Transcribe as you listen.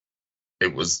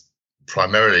it was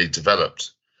primarily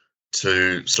developed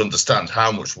to understand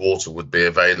how much water would be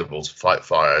available to fight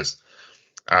fires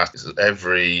at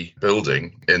every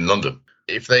building in London.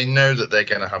 If they know that they're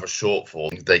going to have a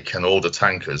shortfall, they can order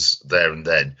tankers there and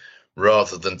then,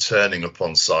 rather than turning up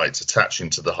on site,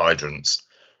 attaching to the hydrants,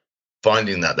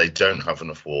 finding that they don't have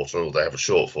enough water or they have a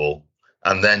shortfall,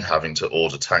 and then having to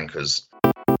order tankers.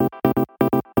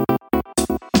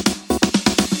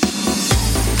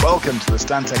 Welcome to the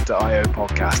Stantec.io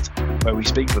podcast, where we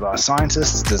speak with our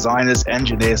scientists, designers,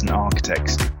 engineers, and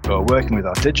architects who are working with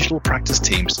our digital practice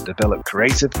teams to develop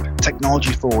creative,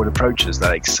 technology-forward approaches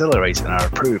that accelerate and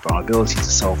improve our ability to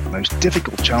solve the most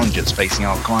difficult challenges facing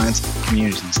our clients,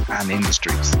 communities, and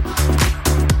industries.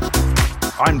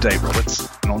 I'm Dave Roberts,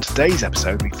 and on today's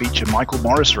episode, we feature Michael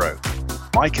Morrisroe.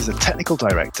 Mike is a technical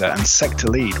director and sector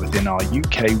lead within our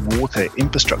UK Water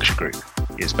Infrastructure Group.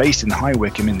 He is based in High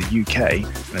Wycombe in the UK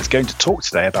and is going to talk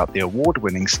today about the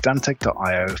award-winning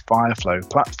Stantec.io Fireflow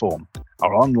platform,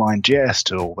 our online GIS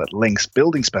tool that links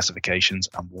building specifications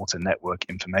and water network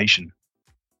information.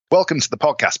 Welcome to the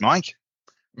podcast, Mike.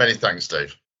 Many thanks,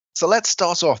 Dave. So let's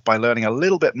start off by learning a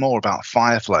little bit more about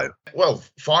Fireflow. Well,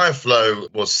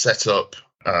 Fireflow was set up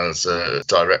as a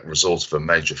direct result of a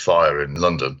major fire in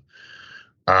London,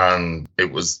 and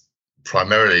it was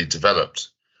primarily developed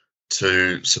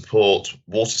to support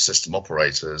water system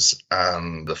operators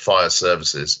and the fire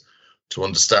services to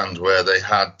understand where they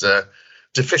had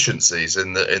deficiencies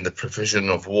in the provision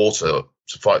of water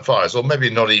to fight fires, or maybe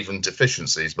not even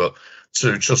deficiencies, but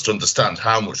to just understand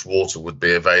how much water would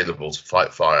be available to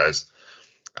fight fires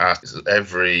at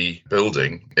every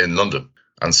building in London.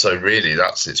 And so really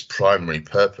that's its primary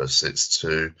purpose. It's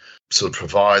to sort of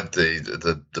provide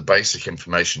the basic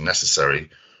information necessary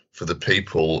for the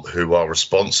people who are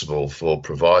responsible for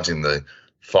providing the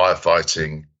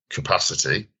firefighting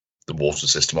capacity, the water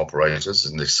system operators,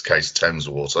 in this case Thames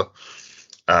Water,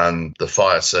 and the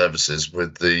fire services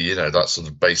with that sort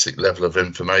of basic level of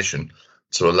information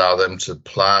to allow them to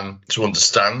plan, to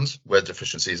understand where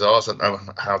deficiencies are and know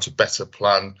how to better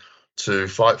plan to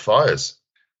fight fires.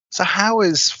 So how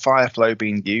is Fireflow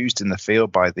being used in the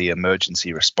field by the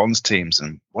emergency response teams,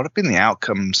 and what have been the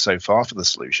outcomes so far for the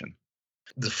solution?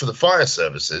 For the fire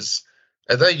services,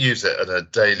 they use it on a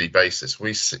daily basis.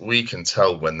 We can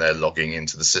tell when they're logging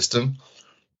into the system,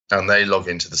 and they log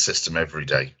into the system every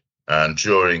day. And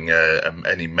during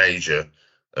any major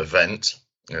event,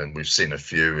 and we've seen a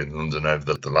few in London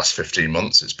over the last 15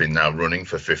 months, it's been now running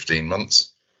for 15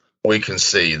 months, we can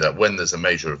see that when there's a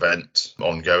major event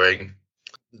ongoing,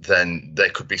 then there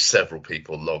could be several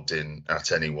people logged in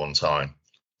at any one time.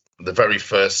 The very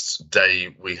first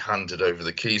day we handed over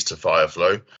the keys to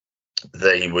Fireflow,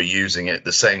 they were using it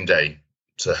the same day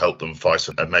to help them fight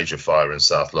a major fire in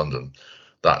South London.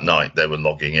 That night they were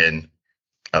logging in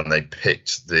and they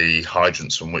picked the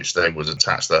hydrants from which they would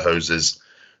attach their hoses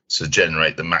to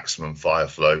generate the maximum fire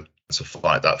flow to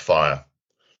fight that fire.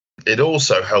 It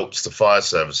also helps the fire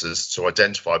services to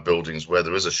identify buildings where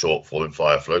there is a shortfall in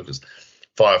Fireflow, because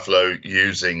Fireflow,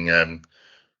 using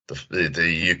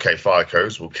the UK fire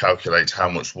codes, will calculate how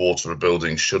much water a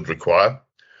building should require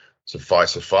to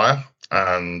fight a fire,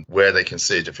 and where they can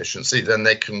see a deficiency, then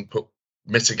they can put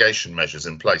mitigation measures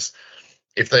in place.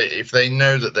 If they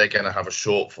know that they're going to have a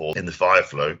shortfall in the fire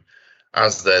flow,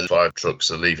 as their fire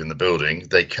trucks are leaving the building,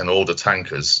 they can order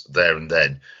tankers there and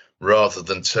then, rather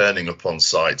than turning up on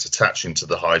site, attaching to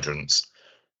the hydrants,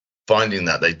 finding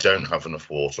that they don't have enough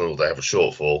water or they have a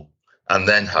shortfall, and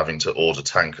then having to order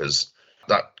tankers.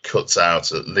 That cuts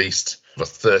out at least a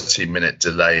 30-minute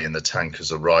delay in the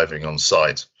tankers arriving on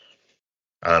site.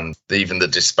 And even the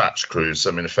dispatch crews,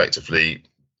 effectively,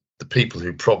 the people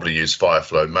who probably use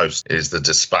Fireflow most is the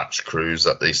dispatch crews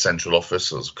at the central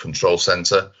office or control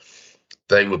centre.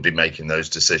 They would be making those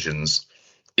decisions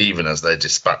even as they're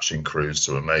dispatching crews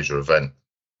to a major event.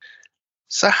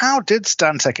 So how did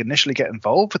Stantec initially get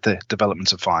involved with the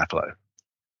development of Fireflow?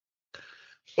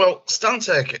 Well,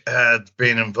 Stantec had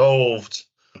been involved,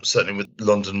 certainly with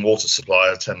London Water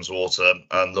Supply, Thames Water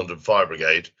and London Fire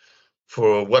Brigade,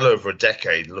 for well over a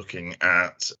decade, looking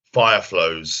at fire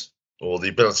flows or the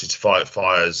ability to fight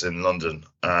fires in London.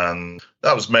 And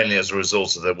that was mainly as a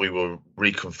result of that we were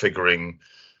reconfiguring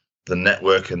the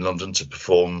network in London to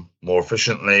perform more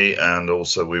efficiently, and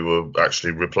also we were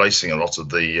actually replacing a lot of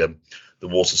the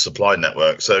water supply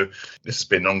network. So this has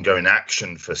been ongoing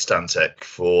action for Stantec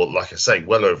for, like I say,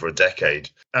 well over a decade.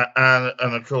 And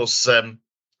of course,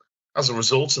 as a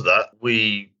result of that,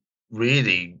 we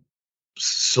really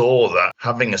saw that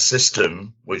having a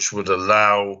system which would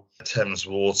allow Thames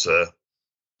Water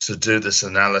to do this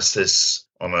analysis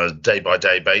on a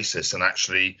day-by-day basis and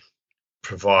actually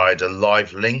provide a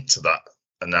live link to that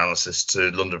analysis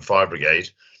to London Fire Brigade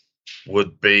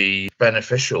would be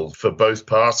beneficial for both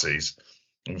parties.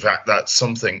 In fact, that's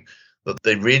something that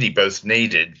they really both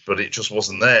needed, but it just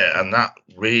wasn't there. And that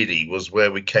really was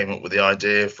where we came up with the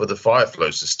idea for the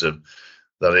Fireflow system,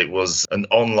 that it was an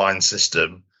online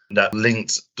system that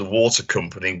linked the water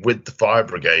company with the fire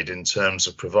brigade in terms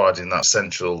of providing that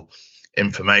central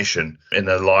information in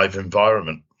a live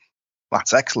environment.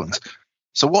 That's excellent.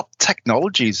 So what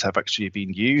technologies have actually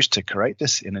been used to create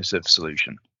this innovative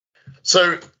solution?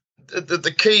 So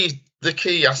the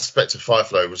key aspect of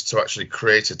Fireflow was to actually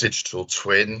create a digital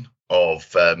twin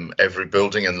of every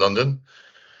building in London.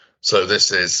 So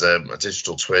this is a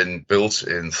digital twin built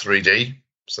in 3D.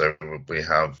 So we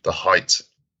have the height,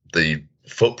 the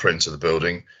footprint of the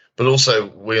building, but also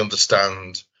we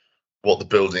understand what the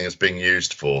building is being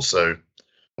used for. So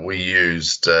we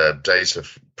used data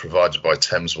provided by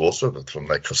Thames Water from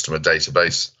their customer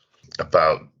database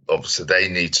about, obviously they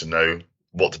need to know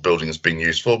what the building is being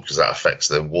used for because that affects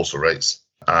their water rates.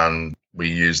 And we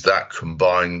use that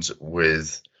combined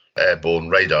with airborne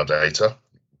radar data,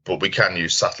 but we can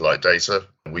use satellite data.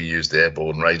 We use the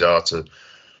airborne radar to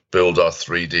build our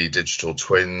 3D digital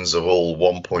twins of all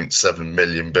 1.7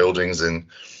 million buildings in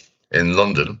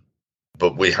London.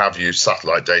 But we have used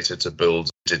satellite data to build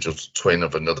a digital twin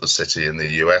of another city in the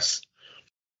US.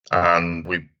 And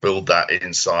we build that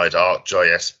inside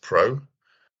ArcGIS Pro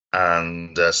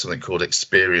and something called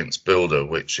Experience Builder,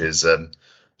 which is a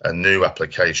new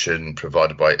application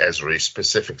provided by Esri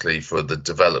specifically for the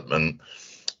development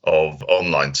of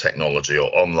online technology or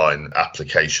online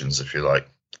applications, if you like.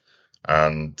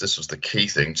 And this was the key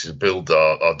thing, to build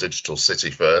our digital city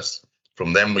first.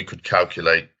 From then we could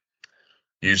calculate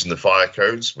using the fire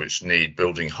codes, which need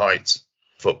building height,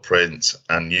 footprint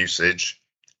and usage.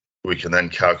 We can then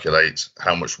calculate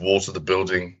how much water the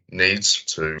building needs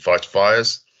to fight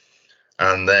fires.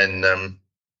 And then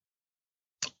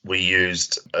we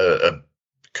used a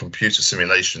computer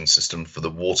simulation system for the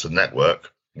water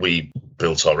network. We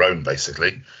built our own,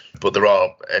 basically, but there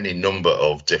are any number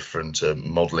of different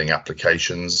modelling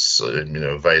applications,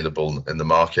 available in the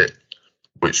market,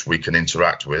 which we can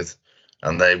interact with,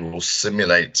 and they will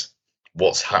simulate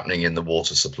what's happening in the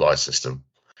water supply system.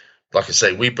 Like I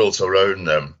say, we built our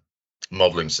own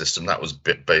modelling system that was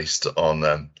based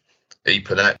on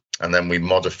Ethernet, and then we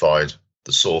modified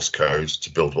the source code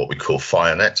to build what we call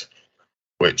FireNet,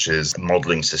 which is a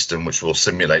modelling system which will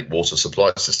simulate water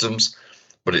supply systems,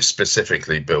 but it's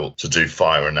specifically built to do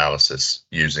fire analysis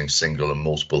using single and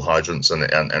multiple hydrants, and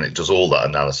it does all that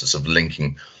analysis of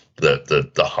linking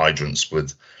the hydrants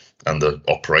with and the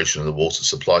operation of the water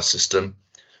supply system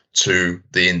to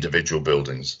the individual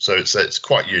buildings. So it's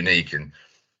quite unique in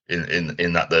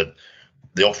that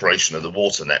the operation of the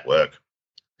water network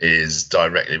is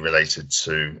directly related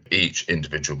to each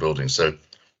individual building. So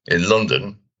in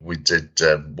London, we did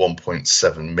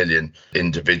 1.7 million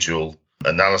individual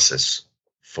analysis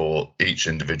for each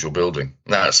individual building.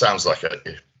 Now, it sounds like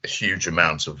a huge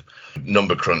amount of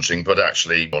number crunching, but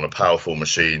actually on a powerful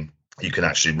machine, you can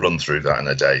actually run through that in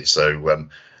a day. So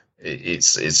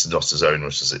it's not as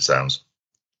onerous as it sounds.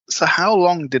 So how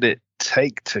long did it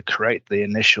take to create the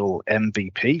initial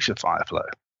MVP for Fireflow?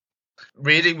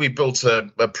 Really, we built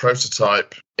a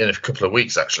prototype in a couple of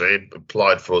weeks, actually.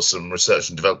 Applied for some research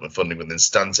and development funding within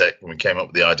Stantec when we came up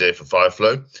with the idea for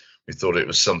Fireflow. We thought it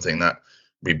was something that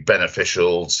would be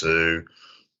beneficial to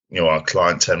our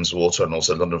client Thames Water and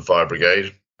also London Fire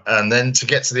Brigade. And then to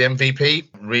get to the MVP,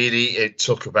 really, it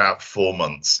took about 4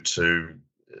 months to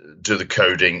do the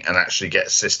coding and actually get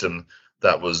a system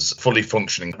that was fully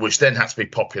functioning, which then had to be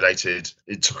populated.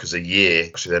 It took us a year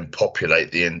to then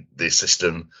populate the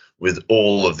system with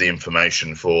all of the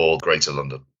information for Greater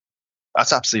London.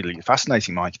 That's absolutely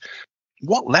fascinating, Mike.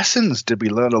 What lessons did we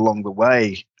learn along the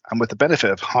way? And with the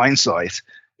benefit of hindsight,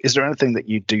 is there anything that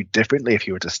you'd do differently if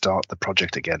you were to start the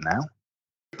project again now?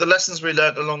 The lessons we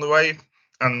learned along the way,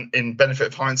 and in benefit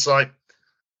of hindsight,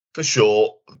 for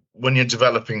sure, when you're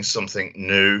developing something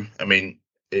new, I mean,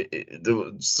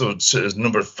 there's a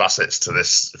number of facets to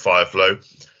this Fireflow.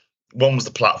 One was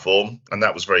the platform, and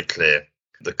that was very clear.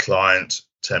 The client,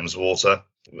 Thames Water,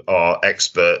 are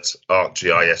expert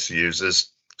ArcGIS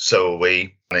users. So are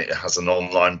we. And it has an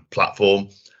online platform.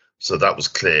 So that was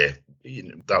clear.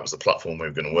 That was the platform we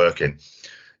were going to work in.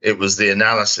 It was the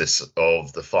analysis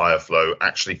of the Fireflow,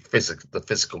 actually the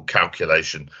physical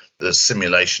calculation, the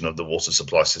simulation of the water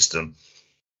supply system,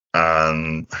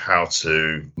 and how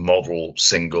to model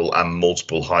single and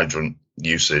multiple hydrant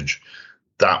usage.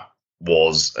 That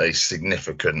was a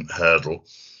significant hurdle.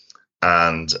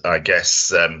 And I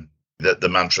guess The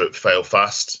mantra "fail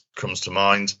fast" comes to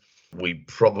mind. We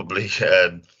probably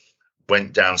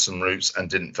went down some routes and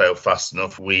didn't fail fast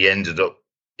enough. We ended up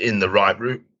in the right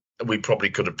route. We probably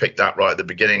could have picked that right at the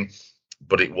beginning,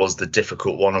 but it was the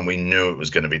difficult one, and we knew it was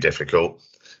going to be difficult.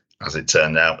 As it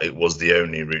turned out, it was the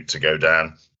only route to go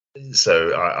down.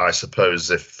 So I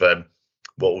suppose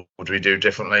what would we do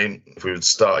differently if we would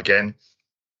start again?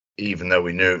 Even though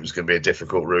we knew it was going to be a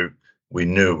difficult route, we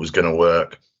knew it was going to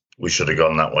work. We should have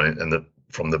gone that one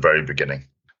from the very beginning.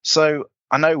 So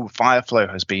I know Fireflow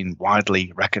has been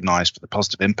widely recognised for the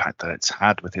positive impact that it's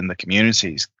had within the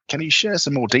communities. Can you share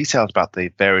some more details about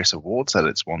the various awards that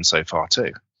it's won so far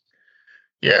too?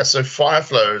 Yeah, so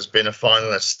Fireflow has been a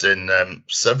finalist in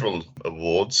several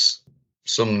awards,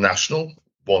 some national,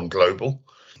 one global,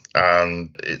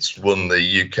 and it's won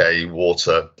the UK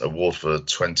Water Award for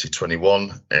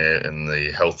 2021 in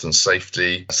the health and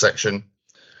safety section.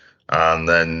 And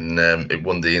then it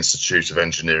won the Institute of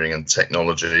Engineering and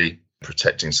Technology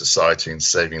Protecting Society and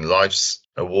Saving Lives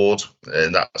Award,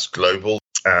 and that's global.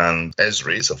 And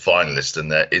Esri is a finalist in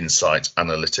their Insight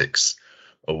Analytics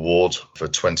Award for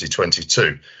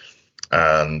 2022.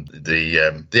 And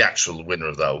the actual winner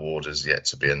of that award is yet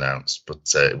to be announced, but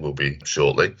it will be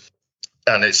shortly.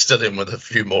 And it's still in with a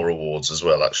few more awards as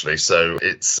well, actually. So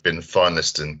it's been a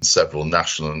finalist in several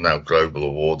national and now global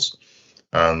awards.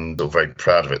 And we're very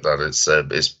proud of it that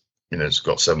it's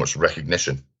got so much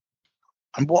recognition.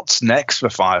 And what's next for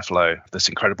Fireflow, this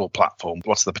incredible platform?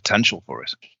 What's the potential for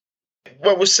it?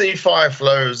 Well, we see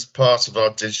Fireflow as part of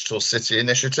our Digital City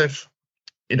initiative.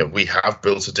 We have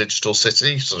built a digital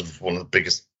city, sort of one of the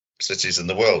biggest cities in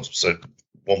the world, so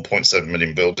 1.7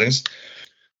 million buildings.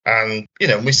 And,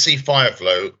 we see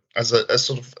Fireflow as a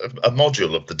sort of a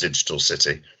module of the digital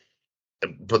city.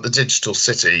 But the digital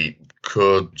city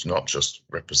could not just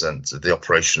represent the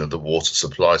operation of the water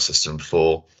supply system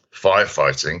for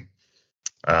firefighting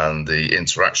and the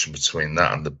interaction between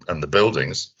that and the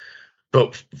buildings.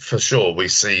 But for sure,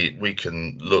 we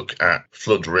can look at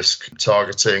flood risk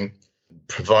targeting,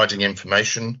 providing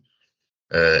information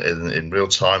in real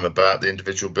time about the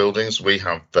individual buildings. We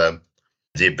have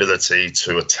the ability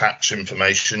to attach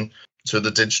information to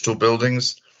the digital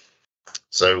buildings.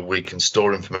 So we can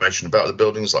store information about the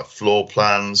buildings like floor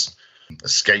plans,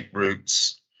 escape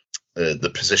routes,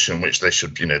 the position in which they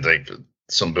should,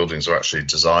 some buildings are actually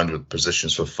designed with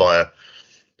positions for fire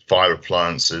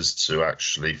appliances to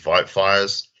actually fight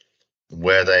fires,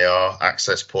 where they are,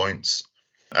 access points.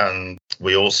 And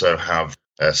we also have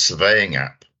a surveying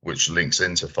app which links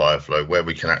into Fireflow, where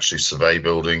we can actually survey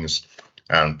buildings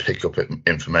and pick up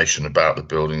information about the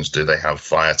buildings. Do they have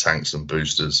fire tanks and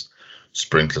boosters,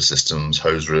 sprinkler systems,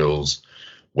 hose reels,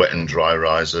 wet and dry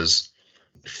risers,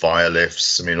 fire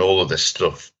lifts? I mean, all of this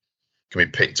stuff can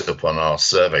be picked up on our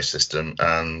survey system,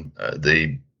 and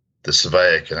the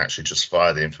surveyor can actually just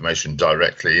fire the information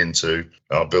directly into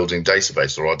our building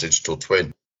database or our digital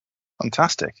twin.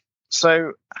 Fantastic.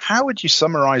 So how would you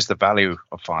summarize the value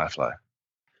of Fireflow?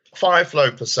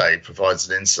 Fireflow per se provides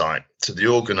an insight to the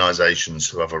organizations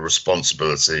who have a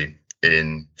responsibility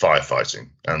in firefighting.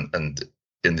 And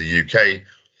in the UK,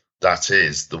 that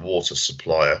is the water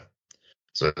supplier.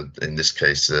 So in this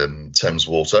case, Thames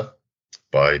Water,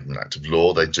 by an act of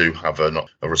law, they do have a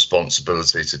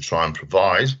responsibility to try and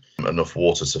provide enough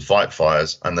water to fight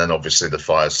fires. And then obviously the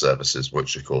fire services,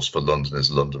 which of course for London is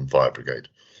London Fire Brigade.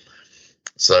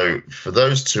 So for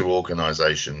those two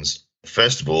organisations,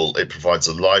 first of all, it provides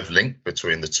a live link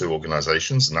between the two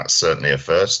organisations, and that's certainly a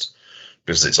first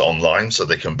because it's online, so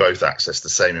they can both access the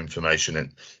same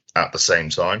information at the same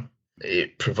time.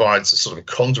 It provides a sort of a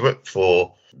conduit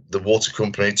for the water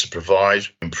company to provide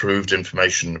improved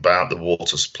information about the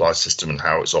water supply system and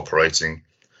how it's operating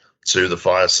to the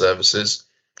fire services.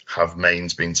 Have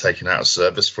mains been taken out of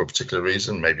service for a particular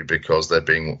reason, maybe because they're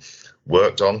being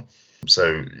worked on?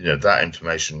 So, that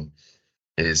information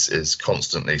is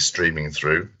constantly streaming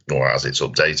through, or as it's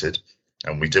updated,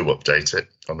 and we do update it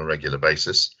on a regular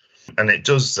basis. And it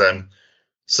does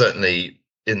certainly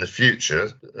in the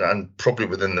future, and probably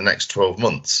within the next 12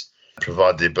 months,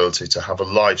 provide the ability to have a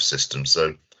live system.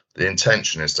 So the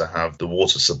intention is to have the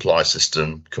water supply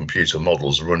system computer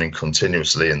models running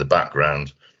continuously in the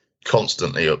background,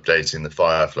 constantly updating the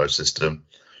Fireflow system.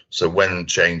 So when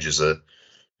changes are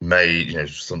made,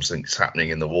 something's happening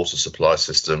in the water supply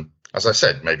system, as I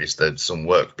said, maybe there's some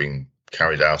work being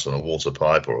carried out on a water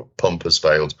pipe or a pump has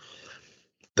failed,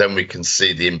 then we can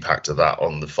see the impact of that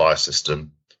on the fire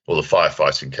system or the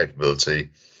firefighting capability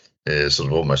is sort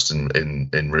of almost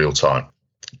in real time.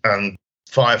 And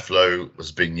Fireflow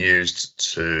was being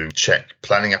used to check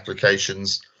planning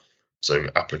applications So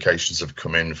applications have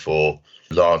come in for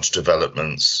large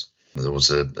developments. There was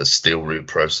a steel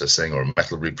reprocessing or a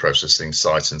metal reprocessing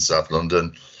site in South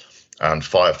London, and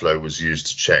Fireflow was used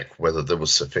to check whether there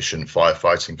was sufficient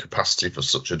firefighting capacity for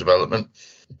such a development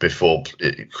before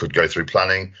it could go through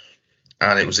planning.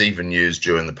 And it was even used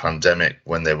during the pandemic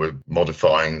when they were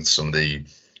modifying some of the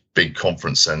big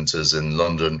conference centres in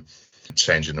London,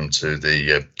 changing them to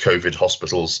the COVID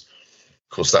hospitals.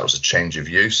 Of course, that was a change of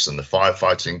use, and the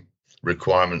firefighting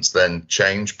requirements then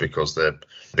change because they're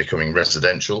becoming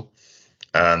residential.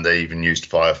 And they even used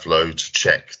Fireflow to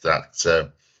check that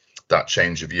that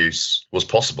change of use was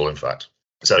possible, in fact.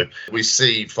 So we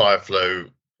see Fireflow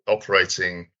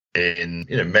operating in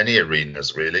many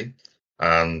arenas, really.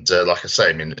 And like I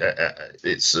say, I mean,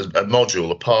 it's a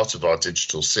module, a part of our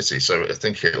digital city. So I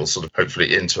think it'll sort of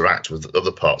hopefully interact with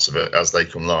other parts of it as they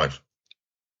come live.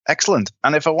 Excellent.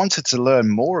 And if I wanted to learn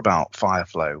more about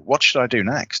Fireflow, what should I do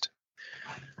next?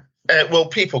 Well,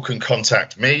 people can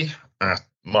contact me at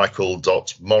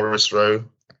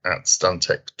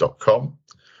michael.morrisroe@stantec.com,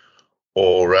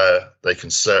 or they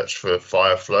can search for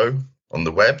Fireflow on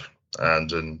the web,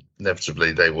 and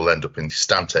inevitably they will end up in the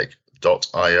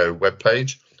Stantec.io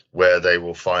webpage, where they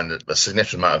will find a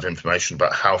significant amount of information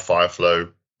about how Fireflow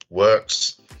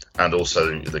works, and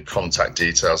also the contact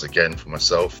details again for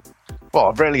myself. Well,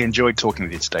 I've really enjoyed talking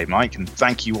with you today, Mike, and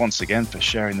thank you once again for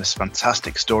sharing this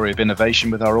fantastic story of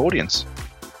innovation with our audience.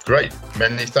 Great,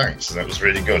 many thanks, and that was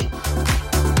really good.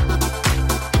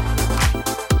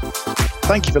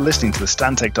 Thank you for listening to the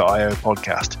Stantec.io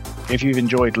podcast. If you've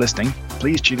enjoyed listening,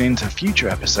 please tune in to future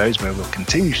episodes where we'll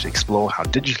continue to explore how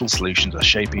digital solutions are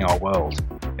shaping our world.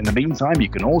 In the meantime, you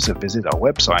can also visit our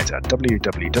website at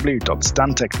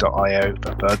www.stantec.io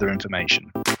for further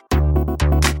information.